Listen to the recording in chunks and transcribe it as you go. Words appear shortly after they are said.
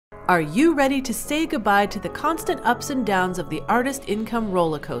Are you ready to say goodbye to the constant ups and downs of the artist income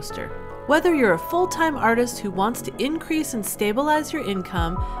roller coaster? Whether you're a full-time artist who wants to increase and stabilize your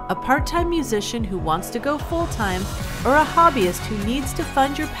income, a part-time musician who wants to go full-time, or a hobbyist who needs to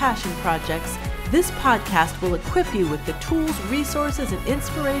fund your passion projects, this podcast will equip you with the tools, resources, and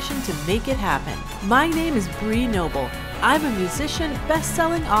inspiration to make it happen. My name is Bree Noble. I'm a musician,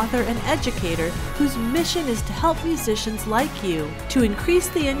 best-selling author, and educator whose mission is to help musicians like you to increase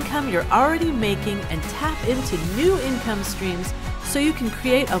the income you're already making and tap into new income streams so you can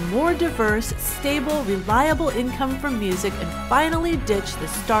create a more diverse, stable, reliable income from music and finally ditch the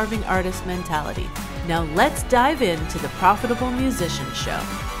starving artist mentality. Now let's dive into the Profitable Musician Show.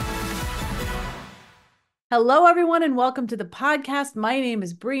 Hello, everyone, and welcome to the podcast. My name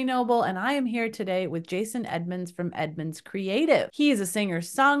is Bree Noble, and I am here today with Jason Edmonds from Edmonds Creative. He is a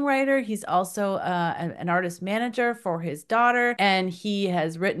singer-songwriter. He's also an artist manager for his daughter, and he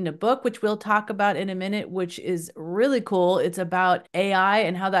has written a book, which we'll talk about in a minute, which is really cool. It's about AI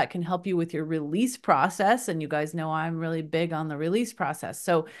and how that can help you with your release process, and you guys know I'm really big on the release process,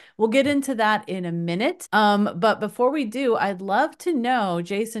 so we'll get into that in a minute. But before we do, I'd love to know,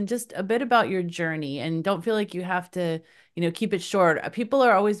 Jason, just a bit about your journey, and don't feel like you have to, keep it short. People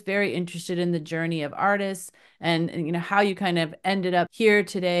are always very interested in the journey of artists and how you kind of ended up here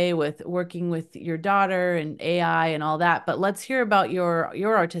today with working with your daughter and AI and all that. But let's hear about your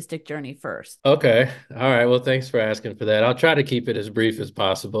artistic journey first. Okay. All right. Well, thanks for asking for that. I'll try to keep it as brief as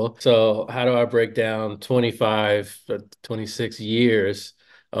possible. So, how do I break down 25, 26 years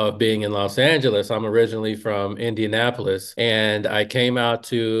of being in Los Angeles? I'm originally from Indianapolis, and I came out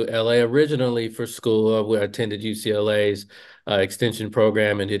to LA originally for school. I attended UCLA's extension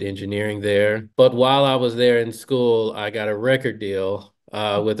program and did engineering there. But while I was there in school, I got a record deal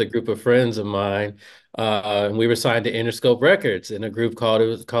with a group of friends of mine. And we were signed to Interscope Records in a group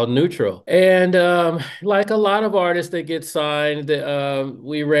called Neutral. And like a lot of artists that get signed,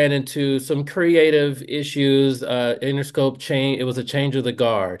 we ran into some creative issues. Interscope change, it was a change of the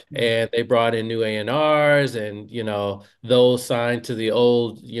guard, and they brought in new A&Rs, and those signed to the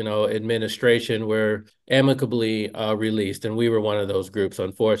old administration were amicably released, and we were one of those groups,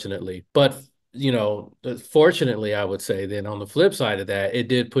 unfortunately. But fortunately, I would say then on the flip side of that, it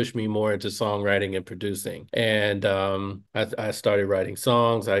did push me more into songwriting and producing. And I started writing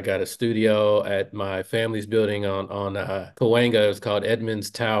songs. I got a studio at my family's building on Cahuenga. It was called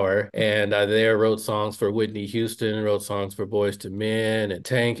Edmonds Tower. And I there wrote songs for Whitney Houston, wrote songs for Boys to Men and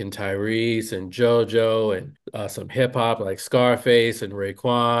Tank and Tyrese and JoJo and some hip hop like Scarface and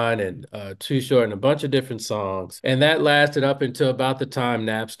Raekwon and Too Short and a bunch of different songs. And that lasted up until about the time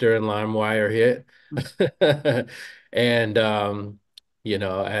Napster and LimeWire hit. And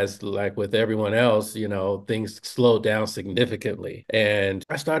as like with everyone else, things slowed down significantly. And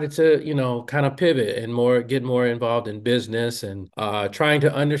I started to, kind of pivot and get more involved in business and trying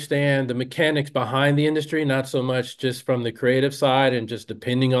to understand the mechanics behind the industry, not so much just from the creative side and just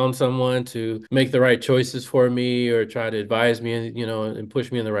depending on someone to make the right choices for me or try to advise me and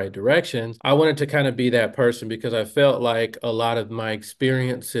push me in the right direction. I wanted to kind of be that person because I felt like a lot of my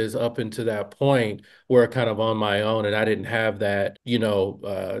experiences up until that point were kind of on my own, and I didn't have that,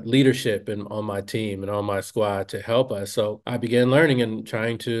 leadership on my team and on my squad to help us. So I began learning and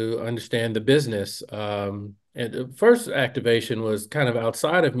trying to understand the business. And the first activation was kind of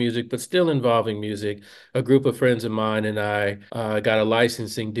outside of music, but still involving music. A group of friends of mine and I got a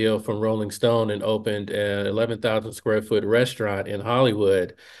licensing deal from Rolling Stone and opened an 11,000 square foot restaurant in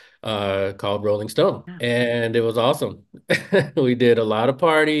Hollywood called Rolling Stone. And it was awesome. We did a lot of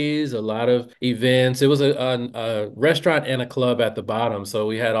parties, a lot of events. It was a restaurant and a club at the bottom. So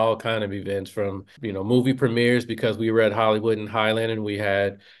we had all kind of events from, movie premieres because we were at Hollywood and Highland, and we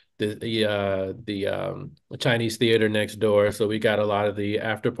had the Chinese theater next door. So we got a lot of the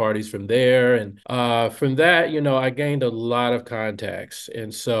after parties from there. And from that, I gained a lot of contacts.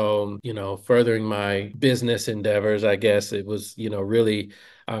 And so, furthering my business endeavors, I guess it was, really,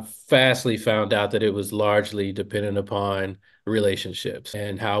 I fastly found out that it was largely dependent upon relationships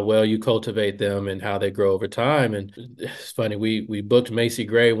and how well you cultivate them and how they grow over time. And it's funny, we booked Macy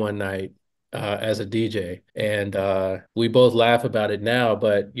Gray one night as a DJ. And we both laugh about it now,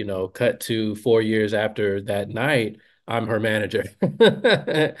 but cut to 4 years after that night, I'm her manager.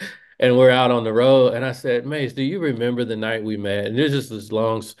 And we're out on the road. And I said, Mace, do you remember the night we met? And there's just this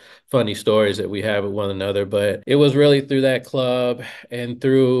long, funny stories that we have with one another. But it was really through that club and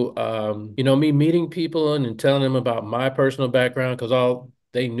through, me meeting people and telling them about my personal background, because all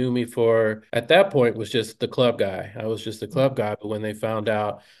they knew me for at that point was just the club guy. I was just the club guy. But when they found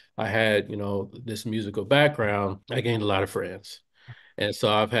out I had, this musical background, I gained a lot of friends. And so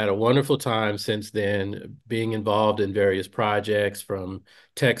I've had a wonderful time since then, being involved in various projects from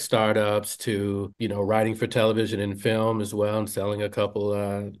tech startups to, writing for television and film as well, and selling a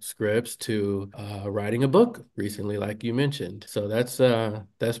couple scripts to writing a book recently, like you mentioned. So that's a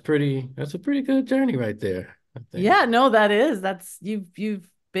pretty good journey right there, I think. Yeah, no, that is. That's you've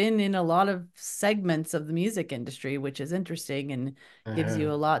been in a lot of segments of the music industry, which is interesting and gives you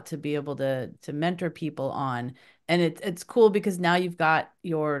Uh-huh. a lot to be able to mentor people on. And it's cool because now you've got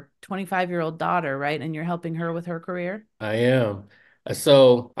your 25-year-old daughter, right? And you're helping her with her career. I am.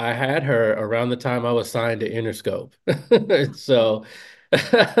 So I had her around the time I was signed to Interscope. So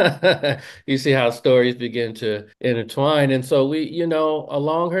you see how stories begin to intertwine. And so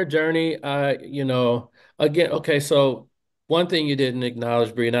along her journey, again, okay, so one thing you didn't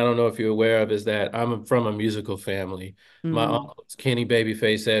acknowledge, Bree, and I don't know if you're aware of, is that I'm from a musical family. My Mm, uncle was Kenny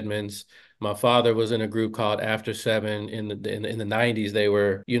Babyface Edmonds. My father was in a group called After Seven in the 90s. They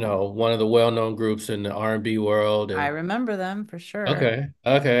were, one of the well-known groups in the R&B world. I And remember them for sure. okay.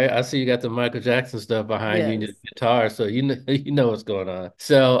 Okay. I see you got the Michael Jackson stuff behind you and your Yes. guitar, so you know you know what's going on.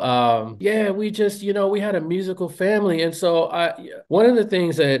 So yeah, we just, we had a musical family. And so one of the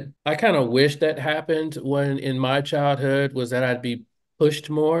things that I kind of wish that happened when in my childhood was that I'd be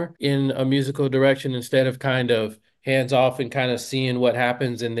pushed more in a musical direction instead of kind of hands off and kind of seeing what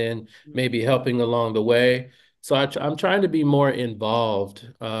happens and then maybe helping along the way. So I'm trying to be more involved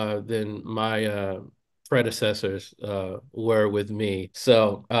than my predecessors were with me.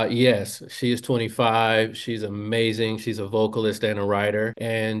 So yes, she is 25. She's amazing. She's a vocalist and a writer.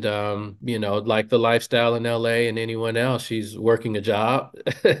 And like the lifestyle in LA and anyone else, she's working a job.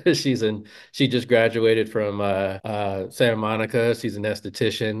 She just graduated from Santa Monica. She's an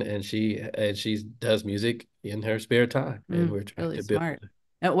esthetician and she does music in her spare time. And we're trying Really to build. smart.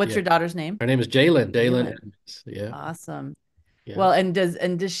 What's Yeah. your daughter's name? Her name is Jalen Jalen. Edmonds. Yeah. Awesome. Well, Yes.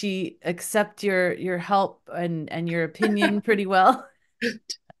 and does she accept your help and your opinion pretty well?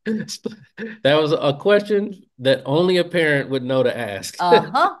 That was a question that only a parent would know to ask.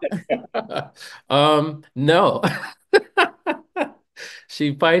 Uh-huh. No.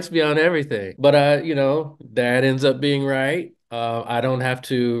 She fights me on everything. But dad ends up being right. I don't have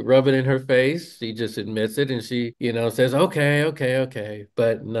to rub it in her face. She just admits it and she, says, okay, okay, okay.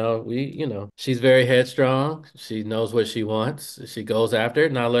 But no, she's very headstrong. She knows what she wants. She goes after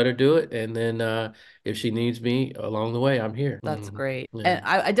it and I let her do it. And then if she needs me along the way, I'm here. That's great. Yeah. And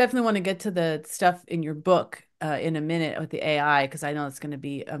I definitely want to get to the stuff in your book in a minute with the AI because I know it's going to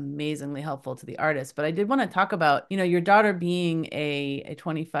be amazingly helpful to the artist. But I did want to talk about, your daughter being a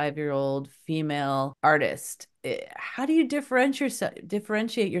 25-year-old female artist. How do you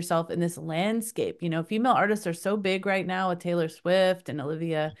differentiate yourself in this landscape? Female artists are so big right now with Taylor Swift and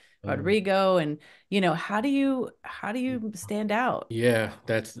Olivia Um, Rodrigo, and how do you stand out? Yeah,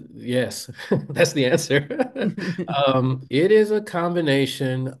 yes, that's the answer. It is a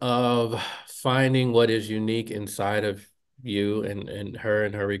combination of finding what is unique inside of you and her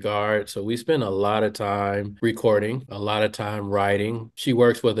in her regard. So we spend a lot of time recording, a lot of time writing. She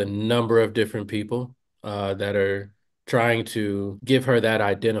works with a number of different people that are trying to give her that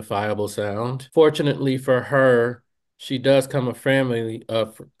identifiable sound. Fortunately for her, she does come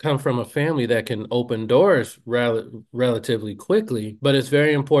from a family that can open doors relatively quickly, but it's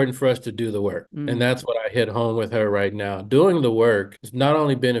very important for us to do the work. And Mm, that's what I hit home with her right now. Doing the work is not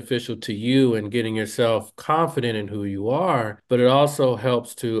only beneficial to you and getting yourself confident in who you are, but it also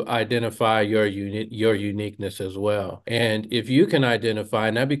helps to identify your uniqueness as well. And if you can identify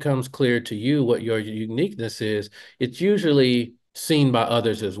and that becomes clear to you what your uniqueness is, it's usually seen by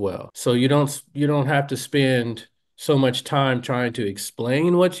others as well. So you don't have to spend so much time trying to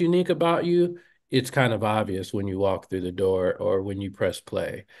explain what's unique about you. It's kind of obvious when you walk through the door or when you press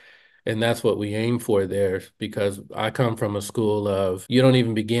play. And that's what we aim for there because I come from a school of you don't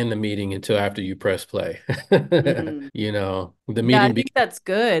even begin the meeting until after you press play. mm. The Yeah, I meeting think begins. that's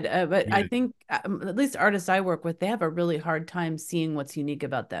good. But I Yeah. think at least artists I work with, they have a really hard time seeing what's unique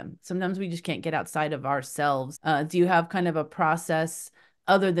about them. Sometimes we just can't get outside of ourselves. Do you have kind of a process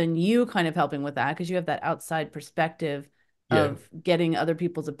other than you kind of helping with that? Because you have that outside perspective Yeah. of getting other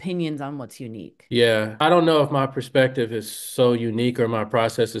people's opinions on what's unique. Yeah, I don't know if my perspective is so unique or my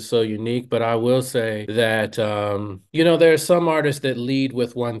process is so unique, but I will say that, there are some artists that lead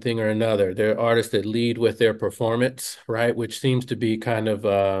with one thing or another. There are artists that lead with their performance, right? Which seems to be kind of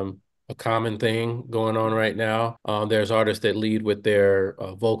a common thing going on right now. There's artists that lead with their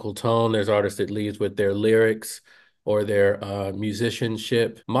vocal tone. There's artists that leads with their lyrics or their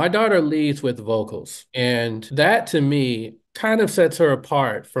musicianship. My daughter leads with vocals. And that to me kind of sets her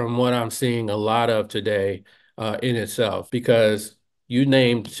apart from what I'm seeing a lot of today in itself because you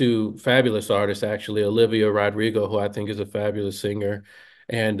named two fabulous artists, actually, Olivia Rodrigo, who I think is a fabulous singer,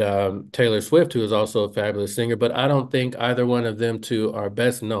 and Taylor Swift, who is also a fabulous singer. But I don't think either one of them two are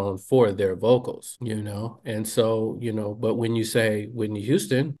best known for their vocals, you know? And so, you know, but when you say Whitney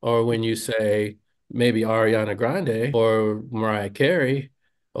Houston, or when you say maybe Ariana Grande or Mariah Carey,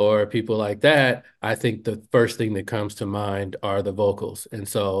 or people like that, I think the first thing that comes to mind are the vocals. And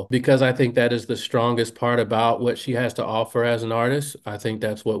so, because I think that is the strongest part about what she has to offer as an artist, I think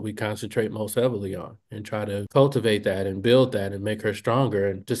that's what we concentrate most heavily on and try to cultivate that and build that and make her stronger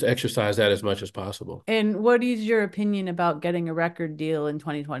and just exercise that as much as possible. And what is your opinion about getting a record deal in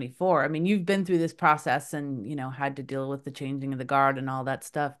 2024? I mean, you've been through this process and, had to deal with the changing of the guard and all that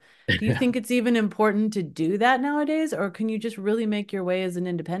stuff. Do you think it's even important to do that nowadays, or can you just really make your way as an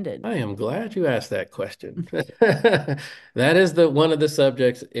independent? I am glad you asked that question. That is the one of the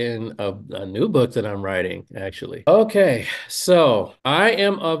subjects in a new book that I'm writing, actually. Okay, so I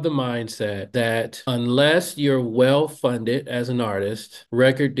am of the mindset that unless you're well funded as an artist,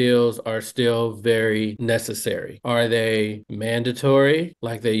 record deals are still very necessary. Are they mandatory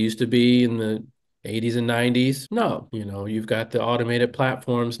like they used to be in the 80s and 90s? No, you've got the automated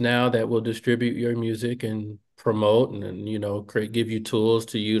platforms now that will distribute your music and promote and create, give you tools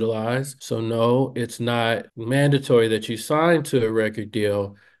to utilize. So no, it's not mandatory that you sign to a record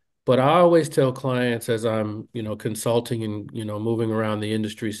deal. But I always tell clients as I'm, consulting and, moving around the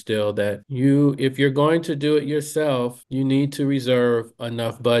industry still that if you're going to do it yourself, you need to reserve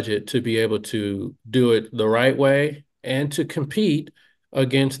enough budget to be able to do it the right way and to compete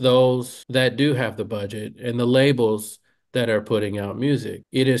against those that do have the budget and the labels that are putting out music.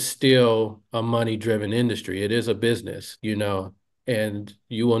 It is still a money-driven industry. It is a business, and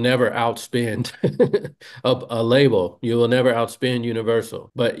you will never outspend a label. You will never outspend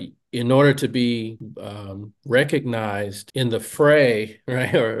Universal. But in order to be recognized in the fray,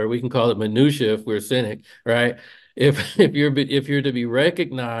 right, or we can call it minutia if we're cynic, right? If you're to be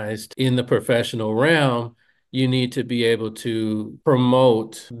recognized in the professional realm, you need to be able to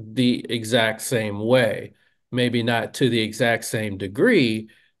promote the exact same way. Maybe not to the exact same degree,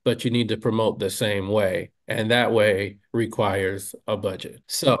 but you need to promote the same way. And that way requires a budget.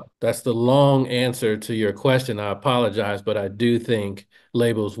 So that's the long answer to your question. I apologize, but I do think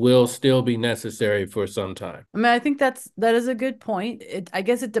labels will still be necessary for some time. I mean, I think that is a good point. I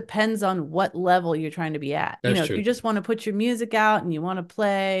guess it depends on what level you're trying to be at. That's If you true. just want to put your music out and you want to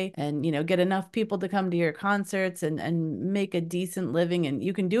play and, get enough people to come to your concerts and make a decent living, and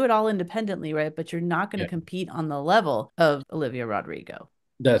you can do it all independently, right? But you're not going to Yeah. compete on the level of Olivia Rodrigo.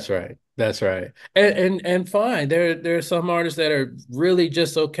 That's right. That's right. And fine. There are some artists that are really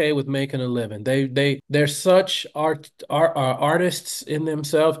just okay with making a living. They're such artists in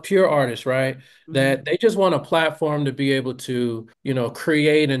themselves, pure artists, right? Mhm. That they just want a platform to be able to,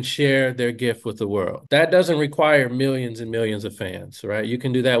 create and share their gift with the world. That doesn't require millions and millions of fans, right? You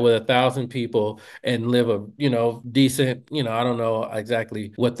can do that with 1,000 people and live a, decent, I don't know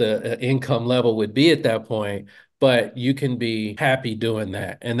exactly what the income level would be at that point, but you can be happy doing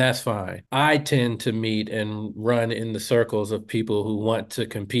that, and that's fine. I tend to meet and run in the circles of people who want to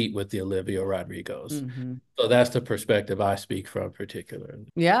compete with the Olivia Rodrigos. Mhm. So that's the perspective I speak from particularly.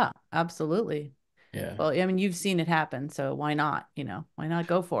 Yeah, absolutely. Yeah. Well, I mean, you've seen it happen, so why not? Why not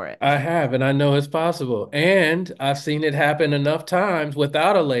go for it? I have, and I know it's possible. And I've seen it happen enough times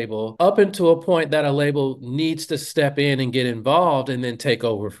without a label, up until a point that a label needs to step in and get involved and then take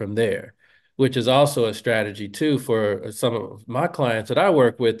over from there, which is also a strategy too for some of my clients that I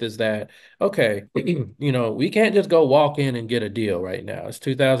work with is that, okay, we can't just go walk in and get a deal right now. It's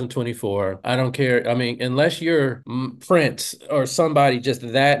 2024. I don't care. I mean, unless you're Prince or somebody just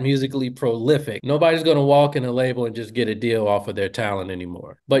that musically prolific, nobody's going to walk in a label and just get a deal off of their talent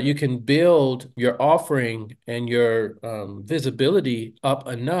anymore. But you can build your offering and your visibility up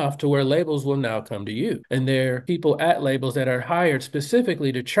enough to where labels will now come to you. And there are people at labels that are hired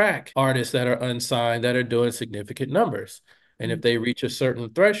specifically to track artists that are unsigned that are doing significant numbers. And if they reach a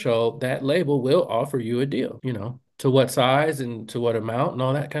certain threshold, that label will offer you a deal, to what size and to what amount and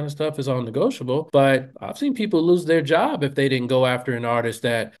all that kind of stuff is all negotiable. But I've seen people lose their job if they didn't go after an artist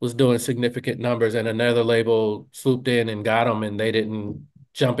that was doing significant numbers and another label swooped in and got them and they didn't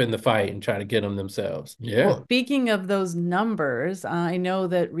jump in the fight and try to get them themselves. Yeah. Well, speaking of those numbers, I know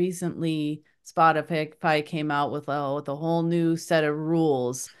that recently Spotify came out with a whole new set of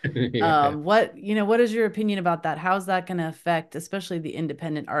rules. Yeah. What is your opinion about that? How's that going to affect, especially the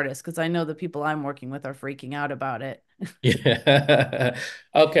independent artists? Because I know the people I'm working with are freaking out about it. Yeah.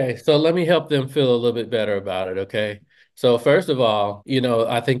 Okay. So let me help them feel a little bit better about it. Okay. So first of all,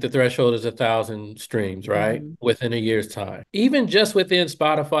 I think the threshold is 1,000 streams, right? Mhm. Within a year's time. Even just within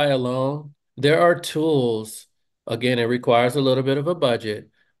Spotify alone, there are tools. Again, it requires a little bit of a budget,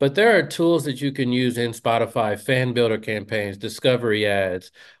 but there are tools that you can use in Spotify, fan builder campaigns, discovery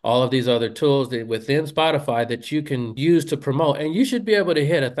ads, all of these other tools that within Spotify that you can use to promote. And you should be able to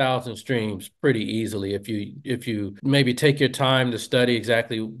hit 1,000 streams pretty easily if you maybe take your time to study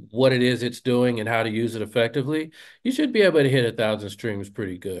exactly what it is it's doing and how to use it effectively. You should be able to hit 1,000 streams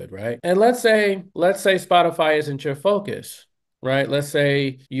pretty good, right? And let's say Spotify isn't your focus, right? Let's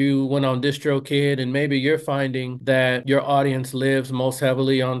say you went on DistroKid and maybe you're finding that your audience lives most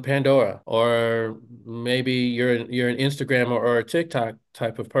heavily on Pandora, or maybe you're an Instagram or a TikTok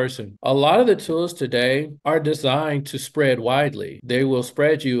type of person. A lot of the tools today are designed to spread widely. They will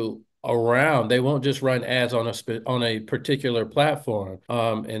spread you around. They won't just run ads on a particular platform.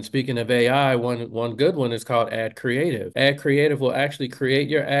 And speaking of AI, one good one is called Ad Creative. Ad Creative will actually create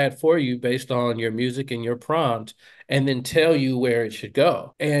your ad for you based on your music and your prompt, and then tell you where it should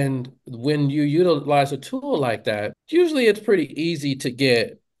go. And when you utilize a tool like that, usually it's pretty easy to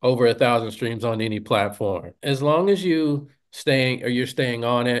get over 1,000 streams on any platform, as long as you're staying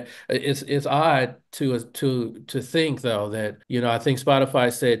on it. It's odd to think though that I think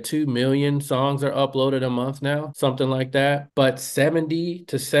Spotify said 2 million songs are uploaded a month now, something like that. But 70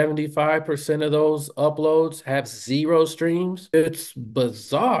 to 75% of those uploads have zero streams. It's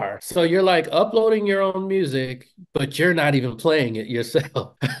bizarre. So you're like uploading your own music, but you're not even playing it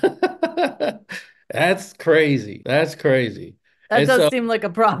yourself. That's crazy. That's crazy. That And does so seem like a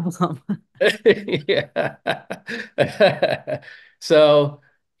problem. yeah. So,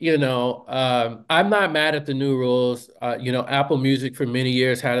 I'm not mad at the new rules. Apple Music for many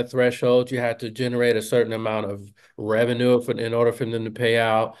years had a threshold. You had to generate a certain amount of revenue in order for them to pay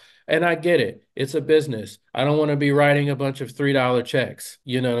out. And I get it. It's a business. I don't want to be writing a bunch of $3 checks.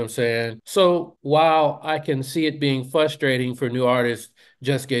 You know what I'm saying? So while I can see it being frustrating for new artists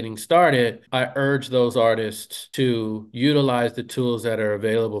just getting started, I urge those artists to utilize the tools that are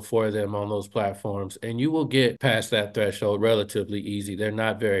available for them on those platforms, and you will get past that threshold relatively easy. They're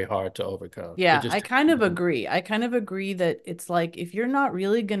not very hard to overcome. It Yeah, just I takes kind a of little. agree. I kind of agree that it's like if you're not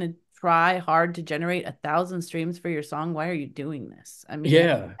really going to try hard to generate 1,000 streams for your song, why are you doing this? I mean,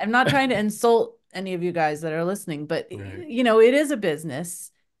 Yeah. I'm not trying to insult any of you guys that are listening, but Right. it is a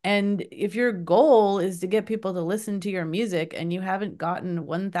business. And if your goal is to get people to listen to your music and you haven't gotten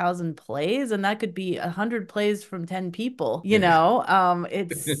 1,000 plays, and that could be 100 plays from 10 people, Yeah.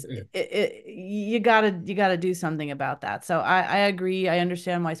 you gotta do something about that. So I agree. I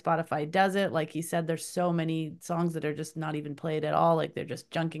understand why Spotify does it. Like he said, there's so many songs that are just not even played at all. Like they're just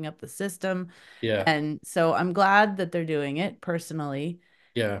junking up the system. Yeah. And so I'm glad that they're doing it personally.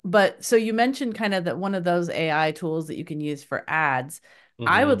 Yeah. But so you mentioned kind of that one of those AI tools that you can use for ads.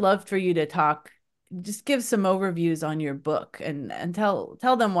 I would Hmm. love for you to just give some overviews on your book and tell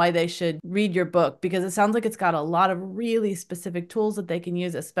them why they should read your book, because it sounds like it's got a lot of really specific tools that they can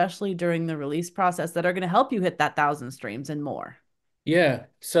use, especially during the release process, that are going to help you hit that 1,000 streams and more. Yeah.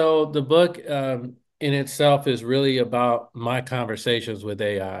 So the book in itself is really about my conversations with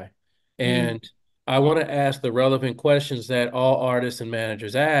AI. Mm. And I want to ask the relevant questions that all artists and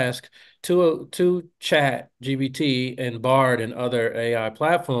managers ask to Chat, GBT, and Bard and other AI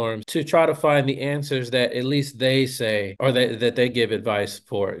platforms to try to find the answers that at least they say or that they give advice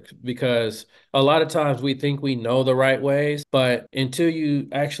for. Because a lot of times we think we know the right ways, but until you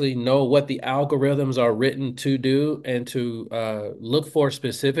actually know what the algorithms are written to do and to look for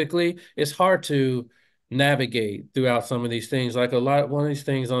specifically, it's hard to navigate throughout some of these things. Like one of these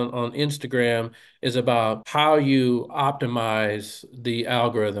things on Instagram is about how you optimize the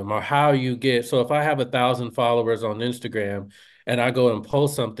algorithm or how you get. So if I have 1,000 followers on Instagram and I go and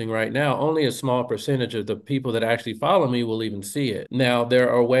post something right now, only a small percentage of the people that actually follow me will even see it. Now, there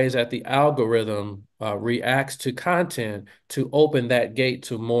are ways that the algorithm reacts to content to open that gate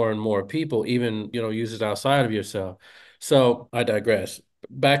to more and more people, even, users outside of yourself. So I digress.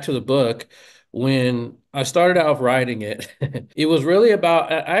 Back to the book. When I started out writing it, it was really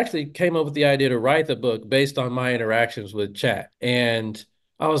about, I actually came up with the idea to write the book based on my interactions with chat. And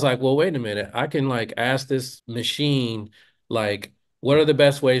I was like, well, wait a minute. I can like ask this machine, like, what are the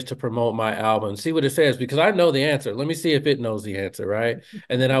best ways to promote my album? See what it says, because I know the answer. Let me see if it knows the answer, right?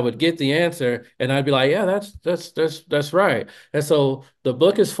 And then I would get the answer and I'd be like, yeah, that's right. And so the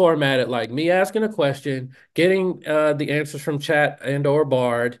book is formatted like me asking a question, getting the answers from chat and or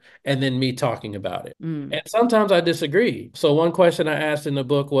Bard, and then me talking about it. Mm. And sometimes I disagree. So one question I asked in the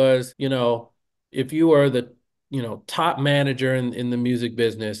book was, if you were the, top manager in the music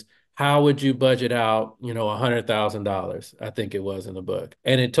business, how would you budget out, $100,000? I think it was in the book.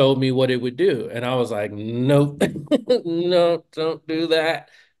 And it told me what it would do. And I was like, nope, no, don't do that.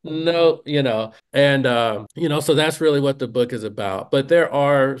 No, so that's really what the book is about. But there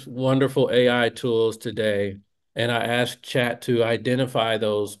are wonderful AI tools today. And I asked Chat to identify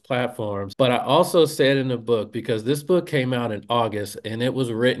those platforms. But I also said in the book, because this book came out in August and it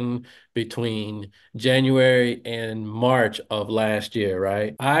was written between January and March of last year,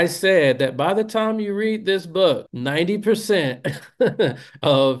 right? I said that by the time you read this book, 90%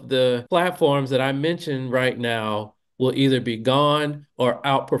 of the platforms that I mentioned right now will either be gone or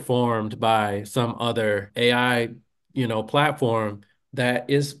outperformed by some other AI, platform that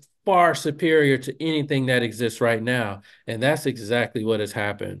is far superior to anything that exists right now. And that's exactly what has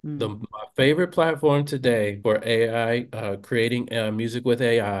happened. Mm. My favorite platform today for AI, creating music with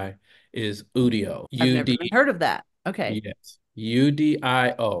AI is Udio. I've never even heard of that. Okay. Yes,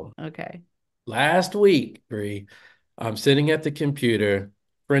 Udio. Okay. Last week, Bree, I'm sitting at the computer.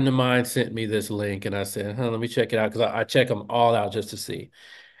 A friend of mine sent me this link, and I said, let me check it out because I check them all out just to see.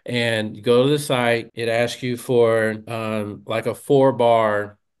 And you go to the site, it asks you for like a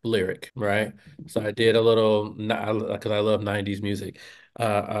 4-bar lyric, right? So I did a little, because I love 90s music.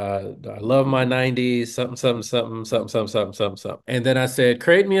 I love my 90s, something, something, something, something, something, something, something, something. And then I said,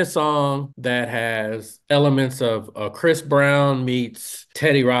 create me a song that has elements of Chris Brown meets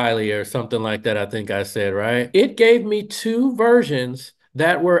Teddy Riley or something like that, I think I said, right? It gave me two versions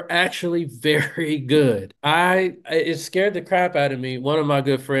that were actually very good. It scared the crap out of me. One of my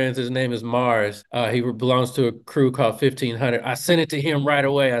good friends, his name is Mars. He belongs to a crew called 1500. I sent it to him right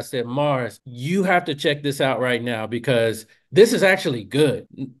away. I said, Mars, you have to check this out right now because this is actually good.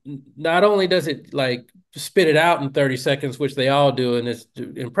 Not only does it like spit it out in 30 seconds, which they all do, and it's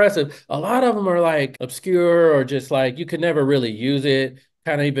impressive. A lot of them are like obscure or just like you could never really use it.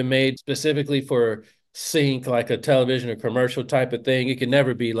 Kind of even made specifically for sync, like a television or commercial type of thing. It could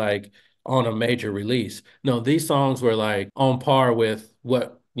never be like on a major release. No, these songs were like on par with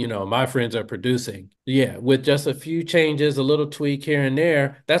what, my friends are producing. Yeah, with just a few changes, a little tweak here and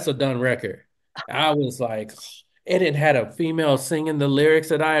there, that's a done record. I was like, it had a female singing the lyrics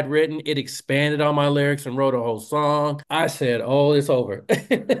that I had written. It expanded on my lyrics and wrote a whole song. I said, oh, it's over.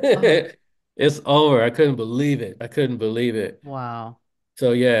 Oh, It's over. I couldn't believe it. I couldn't believe it. wow.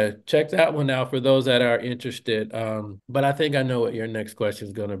 So yeah, check that one out for those that are interested. But I think I know what your next question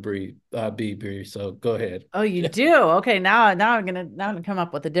is going to be, Bree. So go ahead. Oh, you do? Okay, now I'm gonna come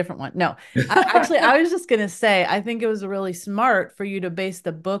up with a different one. No, actually, I was just gonna say I think it was really smart for you to base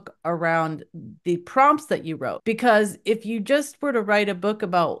the book around the prompts that you wrote. Because if you just were to write a book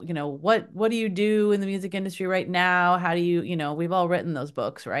about, what do you do in the music industry right now? How do you, we've all written those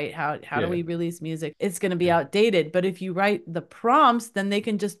books, right? How do Yeah, we release music? It's gonna be yeah, outdated. But if you write the prompts, then they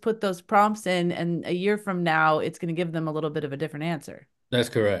can just put those prompts in, and a year from now, it's gonna give them a little bit of a different answer. that's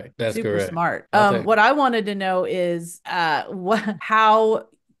correct. That's Super correct. smart. I'll take. What I wanted to know is how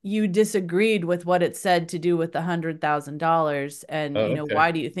you disagreed with what it said to do with the $100,000, and Oh, okay.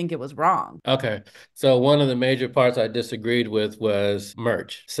 why do you think it was wrong? Okay. So one of the major parts I disagreed with was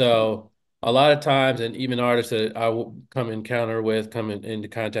merch. So a lot of times, and even artists that I will come into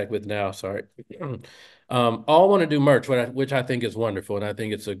contact with now, sorry, all want to do merch, which I think is wonderful, and I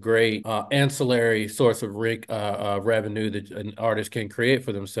think it's a great ancillary source of revenue that an artist can create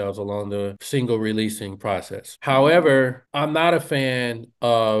for themselves along the single releasing process. However, I'm not a fan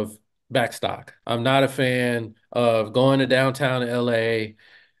of backstock. I'm not a fan of going to downtown LA,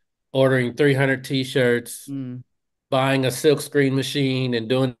 ordering 300 t-shirts, Mm. buying a silk screen machine and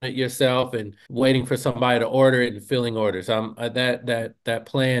doing it yourself and waiting for somebody to order it and filling orders. That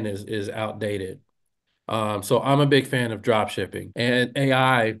plan is outdated. So I'm a big fan of drop shipping and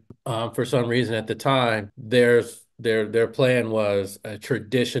AI. For some reason at the time, their plan was a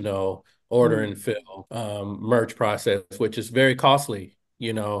traditional order Mm. and fill merch process, which is very costly.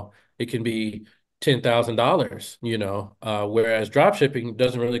 It can be $10,000. Whereas drop shipping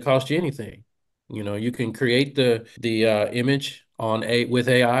doesn't really cost you anything. You can create the image on a with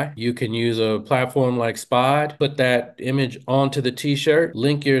AI. You can use a platform like Spot, put that image onto the t-shirt,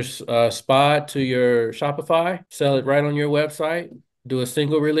 link your Spot to your Shopify, sell it right on your website, do a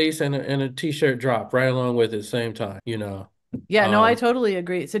single release and a t-shirt drop right along with it same time, Yeah, no, I Um, totally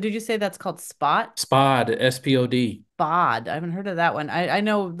agree. So did you say that's called Spot? Spot, SPOD. Bod. I haven't heard of that one. I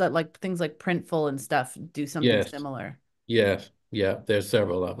know that like things like Printful and stuff do something Yes. similar. Yes. Yeah. There's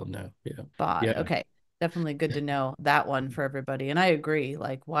several of them now. Yeah. Bod. Yeah. Okay. Definitely good to know that one for everybody. And I agree.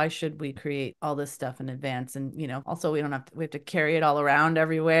 Like, why should we create all this stuff in advance? And, also we have to carry it all around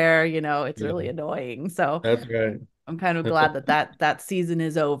everywhere. It's Yeah. really annoying. So, That's right. I'm kind of glad that that season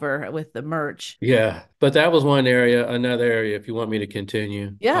is over with the merch. Yeah, but that was one area. Another area, if you want me to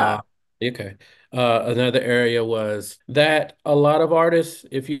continue. Yeah. Okay. Another area was that a lot of artists,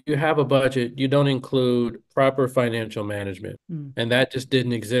 if you have a budget, you don't include proper financial management. Mm. And that just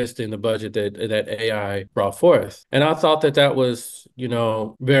didn't exist in the budget that AI brought forth. And I thought that that was,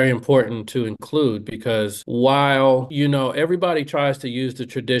 very important to include because while, everybody tries to use the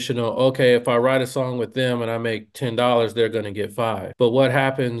traditional, okay, if I write a song with them and I make $10, they're going to get five. But what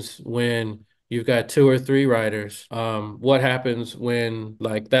happens when you've got two or three writers? What happens when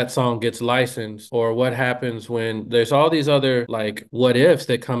like that song gets licensed, or what happens when there's all these other like what ifs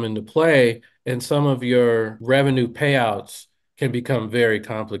that come into play, and some of your revenue payouts can become very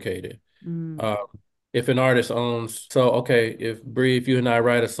complicated. Mm. Um, if an artist owns, so okay, if Bree, if you and I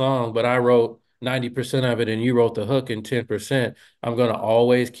write a song, but I wrote 90% of it and you wrote the hook in 10%, I'm going to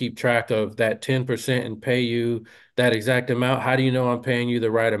always keep track of that 10% and pay you that exact amount. How do you know I'm paying you the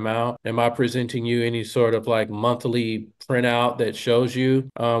right amount? Am I presenting you any sort of like monthly printout that shows you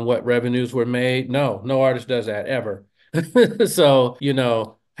what revenues were made? No, no artist does that ever. So,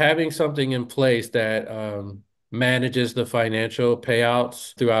 having something in place that manages the financial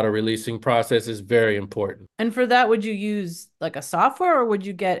payouts throughout a releasing process is very important. And for that, would you use like a software or would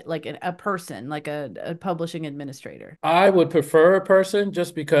you get like a person, like a publishing administrator? I would prefer a person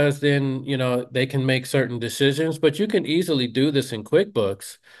just because then, they can make certain decisions, but you can easily do this in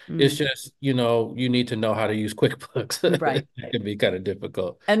QuickBooks. It's Mm. just, you need to know how to use QuickBooks. Right. It can be kind of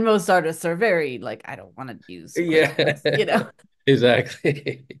difficult. And most artists are very like, I don't want to use Yeah, QuickBooks, you know?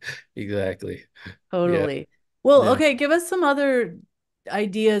 exactly. Exactly. Yeah. Totally. Well, Yeah. okay, give us some other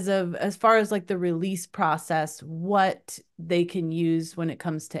ideas of as far as like the release process, what they can use when it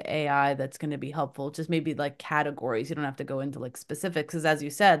comes to AI that's going to be helpful. Just maybe like categories. You don't have to go into like specifics because as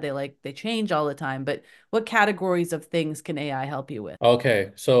you said, they change all the time, but what categories of things can AI help you with? Okay,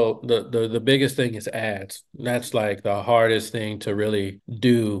 so the biggest thing is ads. That's like the hardest thing to really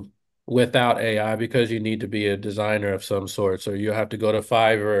do without AI because you need to be a designer of some sort. So you have to go to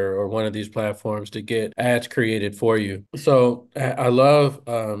Fiverr or one of these platforms to get ads created for you. So I love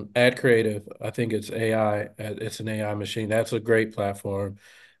Ad Creative. I think it's AI. It's an AI machine. That's a great platform.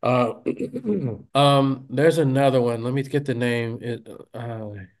 Uh, there's another one. Let me get the name.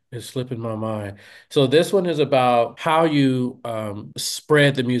 It's slipping my mind. So this one is about how you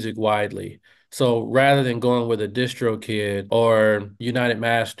spread the music widely. So rather than going with a DistroKid or United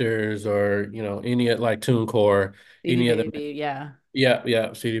Masters or any like TuneCore, CD any other. Baby, yeah. Yeah,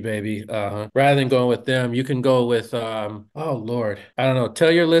 yeah, CD Baby. Rather than going with them, you can go with oh Lord, I don't know.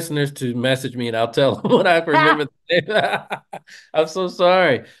 Tell your listeners to message me and I'll tell them when I remember the name. I'm so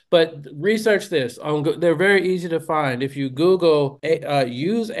sorry. But research this. They're very easy to find. If you Google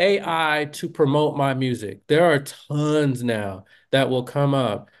use AI to promote my music, there are tons now that will come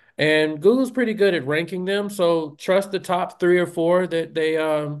up. And Google's pretty good at ranking them. So trust the top three or four that they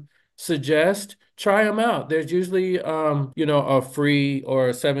suggest. Try them out. There's usually a free or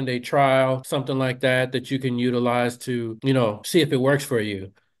a 7-day trial, something like that that you can utilize to see if it works for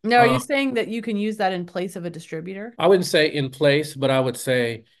you. Now, are you um, saying that you can use that in place of a distributor? I wouldn't say in place, but I would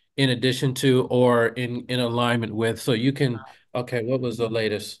say in addition to or in alignment with. So you can, okay, what was the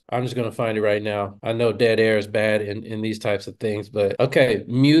latest? I'm just gonna find it right now. I know dead air is bad in these types of things, but okay,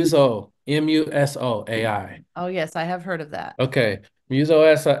 Muso, Muso AI. Oh, yes, I have heard of that. Okay. Muso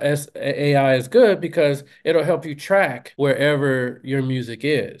AI is good because it'll help you track wherever your music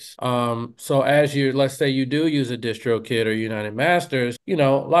is. So as let's say you do use a DistroKid or United Masters, a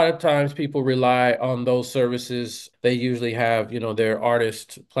lot of times people rely on those services. They usually have, their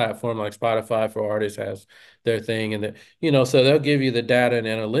artist platform like Spotify for artists has their thing and so they'll give you the data and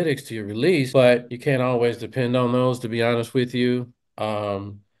analytics to your release, but you can't always depend on those, to be honest with you.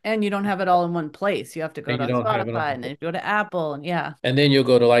 And you don't have it all in one place. You have to go And you to don't have Spotify enough. and then you go to Apple and yeah. And then you'll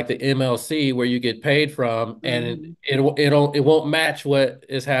go to like the MLC where you get paid from, and Mhm. it won't match what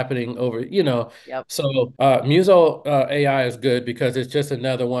is happening over. Yep. So Muso AI is good because it's just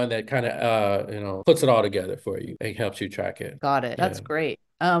another one that kind of puts it all together for you and helps you track it. Got it. That's Yeah. great.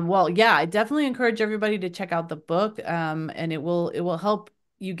 Well, yeah, I definitely encourage everybody to check out the book. And it will help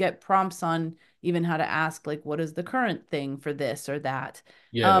you get prompts on even how to ask like what is the current thing for this or that.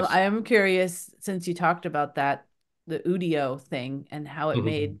 Yes. I am curious since you talked about that, the Udio thing and how it Mhm.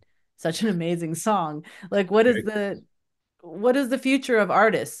 made such an amazing song. Like what is the future of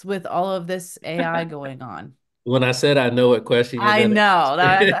artists with all of this AI going on? When I said I know what question you're I gonna know.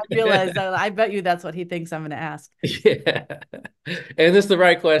 I ask. realized that I bet you that's what he thinks I'm going to ask. Yeah. And it's the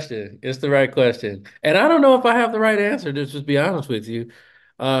right question. It's the right question. And I don't know if I have the right answer, to just be honest with you.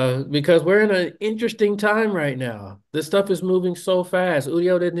 Because we're in an interesting time right now. This stuff is moving so fast.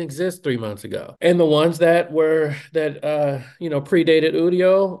 Udio didn't exist 3 months ago. And the ones that predated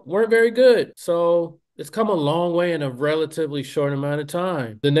Udio weren't very good. So it's come a long way in a relatively short amount of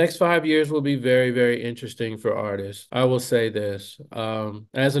time. The next 5 years will be very, very interesting for artists. I will say this.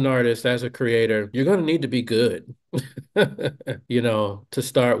 As an artist, as a creator, you're going to need to be good. To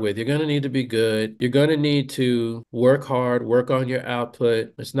start with. You're going to need to be good. You're going to need to work hard, work on your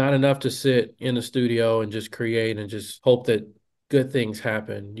output. It's not enough to sit in the studio and just create and just hope that good things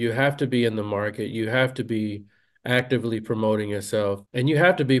happen. You have to be in the market. You have to be actively promoting yourself, and you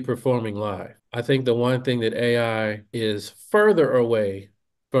have to be performing live. I think the one thing that AI is further away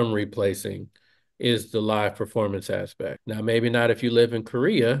from replacing is the live performance aspect. Now, maybe not if you live in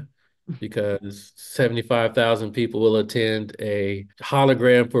Korea, because 75,000 people will attend a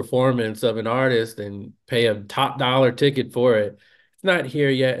hologram performance of an artist and pay a top dollar ticket for it. It's not here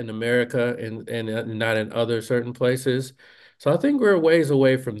yet in America and not in other certain places. So I think we're a ways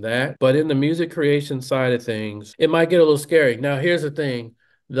away from that. But in the music creation side of things, it might get a little scary. Now, here's the thing,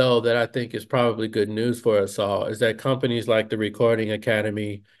 though, that I think is probably good news for us all is that companies like the Recording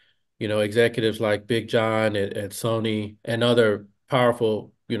Academy, executives like Big John at Sony and other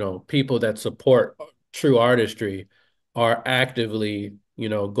powerful, people that support true artistry are actively,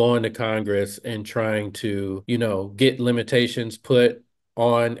 going to Congress and trying to, get limitations put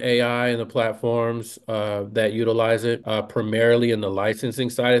on AI and the platforms that utilize it, primarily in the licensing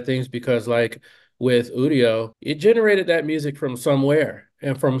side of things, because like with Udio, it generated that music from somewhere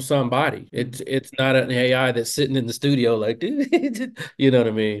and from somebody. It's not an AI that's sitting in the studio like, you know what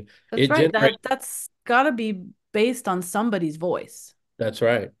I mean? That's It right. generates. That's got to be based on somebody's voice, That's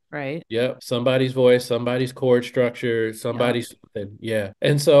right. right? Yep. Somebody's voice, somebody's chord structure, Yeah. somebody's something. Yeah.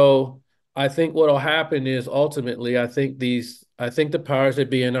 And so I think what'll happen is ultimately, I think the powers that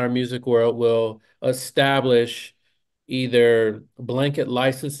be in our music world will establish either blanket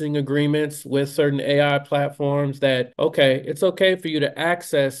licensing agreements with certain AI platforms that, okay, it's okay for you to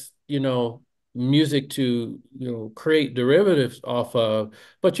access, music to, create derivatives off of,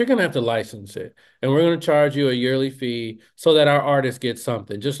 but you're going to have to license it. And we're going to charge you a yearly fee so that our artists get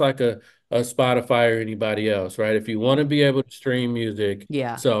something, just like a Spotify or anybody else, right? If you want to be able to stream music.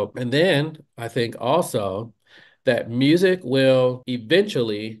 Yeah. So, and then I think also that music will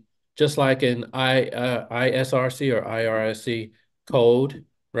eventually, just like an ISRC or IRSC code,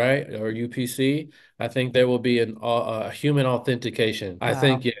 right, or UPC, I think there will be a human authentication.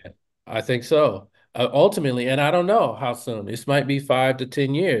 Wow. Yeah, I think so. Ultimately, and I don't know how soon. This might be 5 to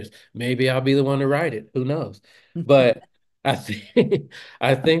 10 years. Maybe I'll be the one to write it. Who knows? But I think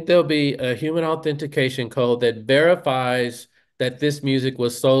I think there'll be a human authentication code that verifies that this music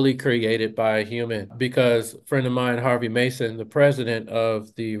was solely created by a human. Because a friend of mine, Harvey Mason, the president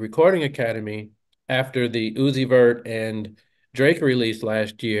of the Recording Academy, after the Uzi Vert and Drake release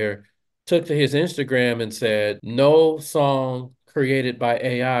last year, took to his Instagram and said, no song created by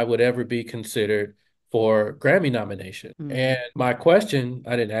AI would ever be considered for Grammy nomination. Mm, And my question,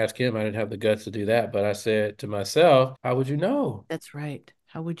 I didn't ask him, I didn't have the guts to do that, but I said to myself, how would you know? that's right.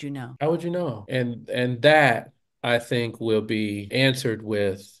 How would you know? How would you know? And that I think will be answered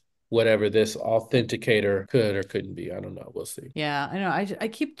with whatever this authenticator could or couldn't be. I don't know. We'll see. Yeah, I know. I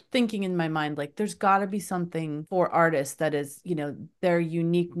keep thinking in my mind, like, there's got to be something for artists that is, their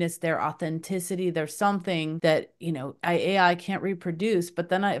uniqueness, their authenticity. There's something that, AI can't reproduce. But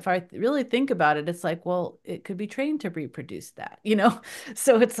then if I really think about it, it's like, well, it could be trained to reproduce that?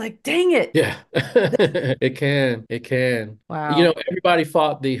 So it's like, dang it. Yeah, it can. It can. Wow. Everybody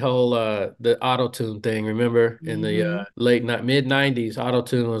fought the whole the auto tune thing. Remember in the Hmm. late mid '90s, auto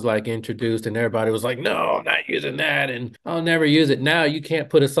tune was like introduced, and everybody was like, "No, I'm not using that," and I'll never use it. Now you can't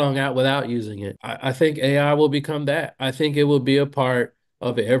put a song out without using it. I think AI will become that. I think it will be a part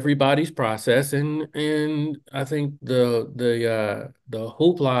of everybody's process, and I think the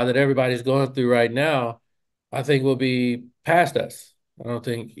hoopla that everybody's going through right now, I think will be past us. I don't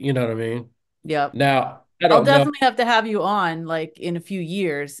think, you know what I mean? Yep. Now, I I'll don't know. definitely have to have you on like in a few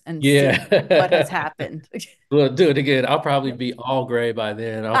years and see what has Yeah. happened. We'll do it again. I'll probably be all gray by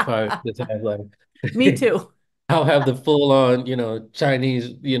then. I'll probably just have like, Me too. I'll have the full on,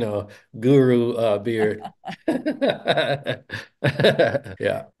 Chinese, guru beard.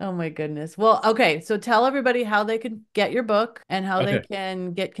 Yeah. Oh my goodness. Well, okay. So tell everybody how they can get your book and how they Okay.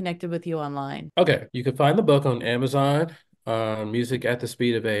 can get connected with you online. Okay. You can find the book on Amazon, Music at the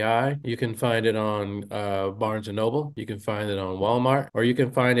Speed of AI. You can find it on Barnes and Noble. You can find it on Walmart, or you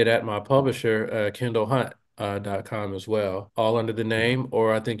can find it at my publisher, Kindle Hunt. com as well, all under the name.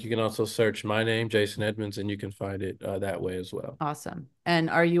 Or I think you can also search my name, Jason Edmonds, and you can find it that way as well. Awesome. And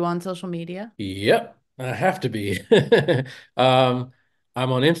are you on social media? Yep, I have to be.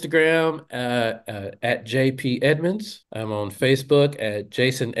 I'm on Instagram at JP Edmonds. I'm on Facebook at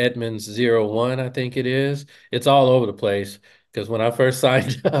Jason Edmonds 01, I think it is. It's all over the place because when I first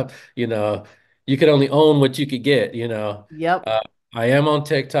signed up, you could only own what you could get. Yep. I am on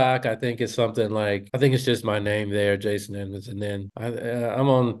TikTok. I think it's something like, I think it's just my name there, Jason Edmonds. And then I'm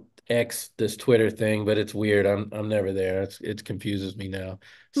on X, this Twitter thing, but it's weird. I'm never there. It confuses me now.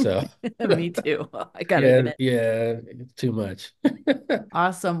 So Me too. I gotta yeah, admit. yeah, it's too much.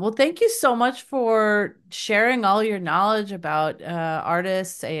 Awesome. Well, thank you so much for sharing all your knowledge about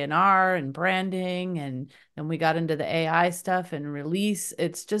artists, A&R, and branding, and we got into the AI stuff and release.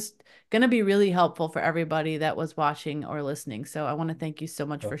 It's just going to be really helpful for everybody that was watching or listening. So I want to thank you so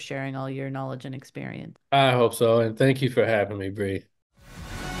much for sharing all your knowledge and experience. I hope so. And thank you for having me, Bree.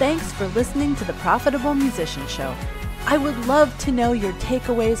 Thanks for listening to the Profitable Musician Show. I would love to know your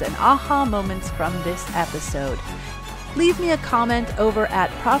takeaways and aha moments from this episode. Leave me a comment over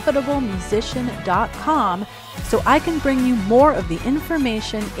at profitablemusician.com so I can bring you more of the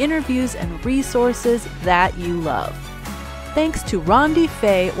information, interviews, and resources that you love. Thanks to Rondi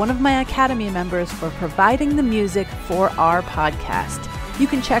Fay, one of my Academy members, for providing the music for our podcast. You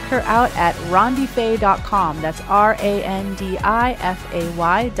can check her out at rondifay.com. That's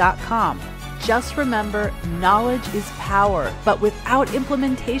RANDIFAY.com. Just remember, knowledge is power, but without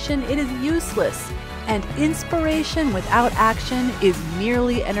implementation, it is useless. And inspiration without action is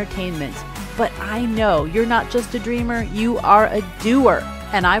merely entertainment. But I know you're not just a dreamer, you are a doer.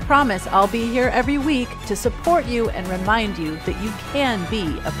 And I promise I'll be here every week to support you and remind you that you can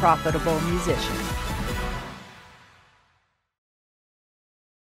be a profitable musician.